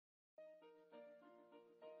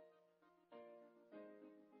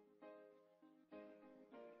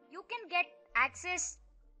you can get access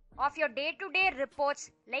of your day-to-day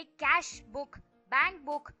reports like cash book, bank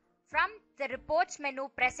book from the reports menu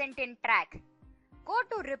present in Trac. Go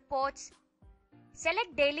to reports,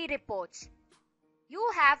 select daily reports. You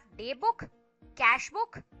have day book, cash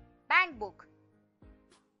book, bank book.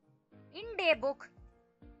 In day book,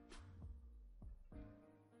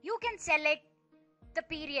 you can select the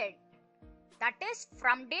period, that is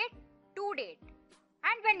from date to date,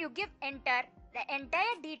 and when you give enter, the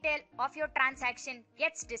entire detail of your transaction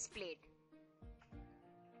gets displayed.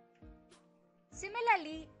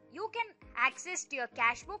 Similarly, you can access to your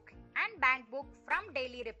cash book and bank book from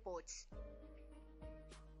daily reports.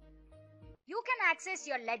 You can access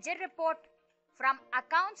your ledger report from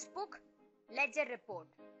accounts book, ledger report.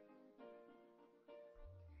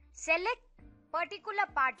 Select particular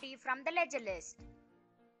party from the ledger list.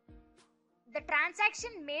 The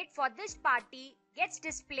transaction made for this party gets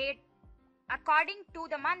displayed according to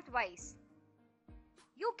the month wise.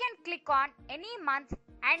 You can click on any month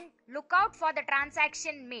and look out for the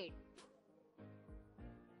transaction made.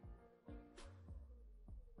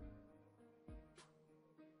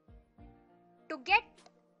 To get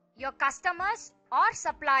your customers or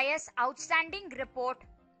suppliers outstanding report,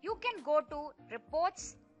 you can go to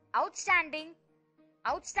reports, outstanding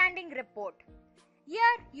report.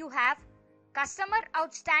 Here you have customer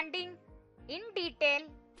outstanding in detail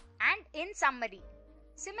and in summary.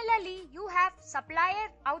 Similarly, you have supplier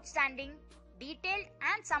outstanding, detailed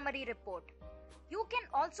and summary report. You can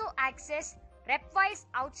also access rep-wise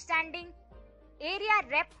outstanding, area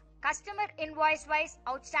rep, customer invoice-wise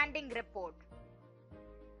outstanding report.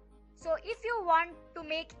 So if you want to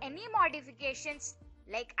make any modifications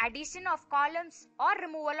like addition of columns or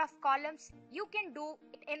removal of columns, you can do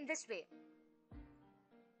it in this way.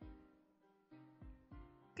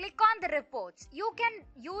 Click on the reports. You can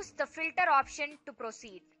use the filter option to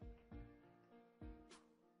proceed.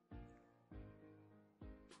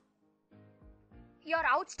 Your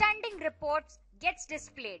outstanding reports gets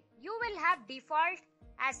displayed. You will have default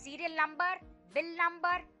as serial number,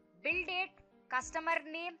 bill date, customer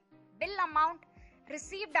name, bill amount,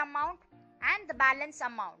 received amount and the balance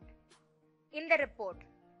amount in the report.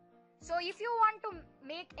 So if you want to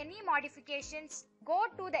make any modifications, go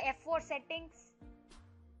to the F4 settings,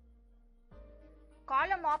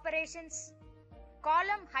 column operations,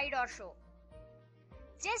 column hide or show.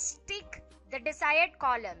 Just tick the desired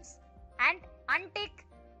columns and untick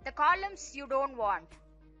the columns you don't want.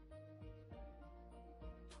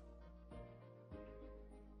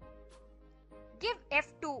 Give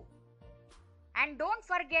F2 and don't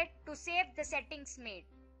forget to save the settings made.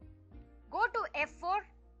 Go to F4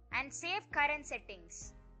 and save current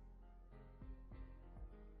settings.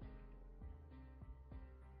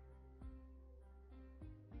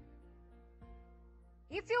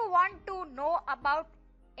 If you want to know about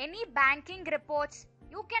any banking reports,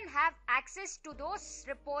 you can have access to those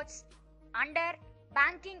reports under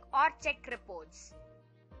banking or check reports.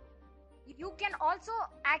 You can also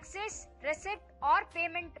access receipt or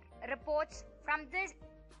payment reports from this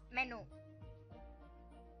menu.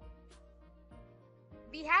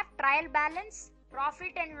 We have trial balance,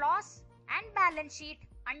 profit and loss and balance sheet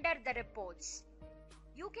under the reports.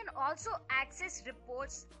 You can also access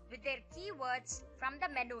reports with their keywords from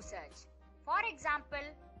the menu search. For example,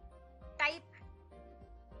 type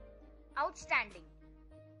outstanding.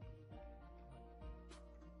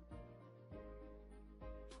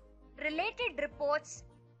 Related reports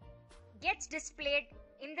gets displayed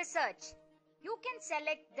in the search. You can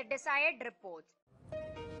select the desired report.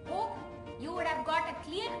 Hope you would have got a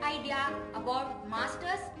clear idea about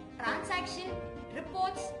masters, transaction,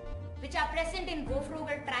 reports which are present in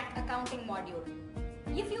GoFrugal Trac accounting module.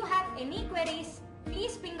 If you have any queries,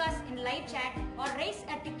 please ping us in live chat or raise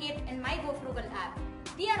a ticket in my GoFrugal app.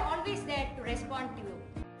 We are always there to respond to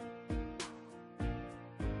you.